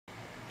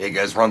Hey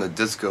guys, we're on the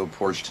disco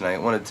porch tonight. I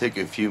want to take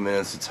a few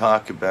minutes to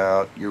talk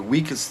about your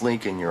weakest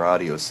link in your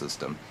audio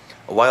system.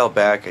 A while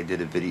back I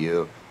did a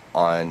video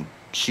on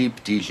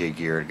cheap DJ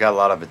gear. It got a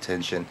lot of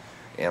attention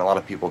and a lot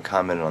of people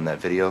commented on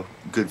that video.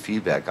 Good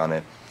feedback on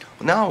it.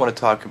 Well, now I want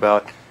to talk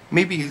about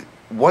maybe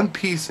one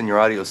piece in your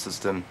audio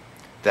system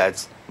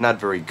that's not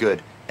very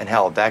good and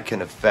how that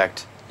can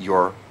affect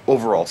your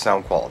overall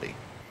sound quality.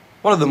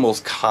 One of the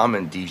most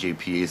common DJ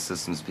PA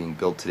systems being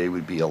built today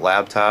would be a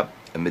laptop,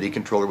 a MIDI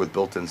controller with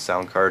built-in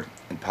sound card,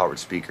 and powered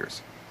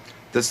speakers.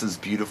 This is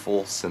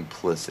beautiful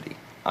simplicity.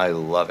 I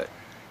love it.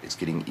 It's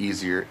getting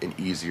easier and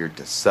easier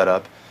to set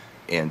up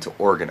and to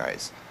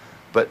organize.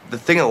 But the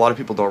thing that a lot of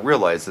people don't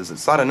realize is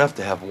it's not enough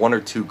to have one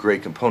or two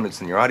great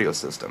components in your audio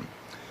system.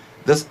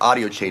 This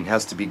audio chain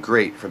has to be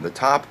great from the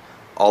top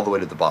all the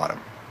way to the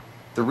bottom.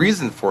 The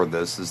reason for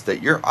this is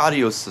that your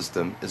audio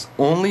system is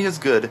only as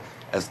good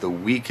as the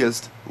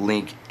weakest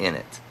link in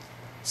it.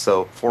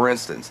 So, for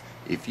instance,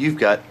 if you've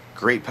got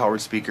great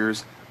powered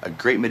speakers, a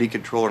great MIDI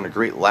controller, and a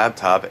great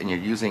laptop, and you're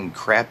using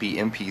crappy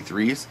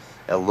MP3s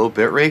at a low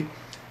bit rate,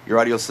 your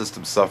audio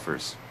system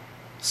suffers.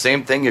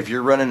 Same thing if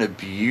you're running a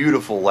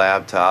beautiful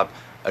laptop,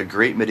 a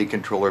great MIDI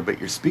controller, but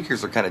your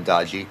speakers are kind of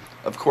dodgy,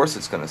 of course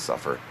it's going to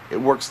suffer. It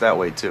works that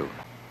way too.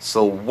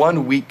 So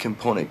one weak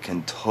component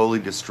can totally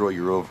destroy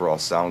your overall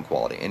sound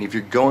quality. And if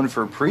you're going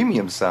for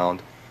premium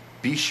sound,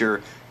 be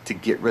sure to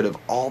get rid of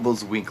all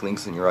those weak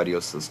links in your audio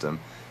system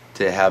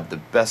to have the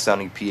best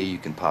sounding PA you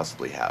can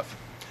possibly have.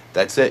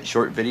 That's it,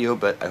 short video,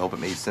 but I hope it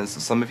made sense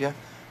to some of you.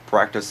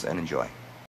 Practice and enjoy.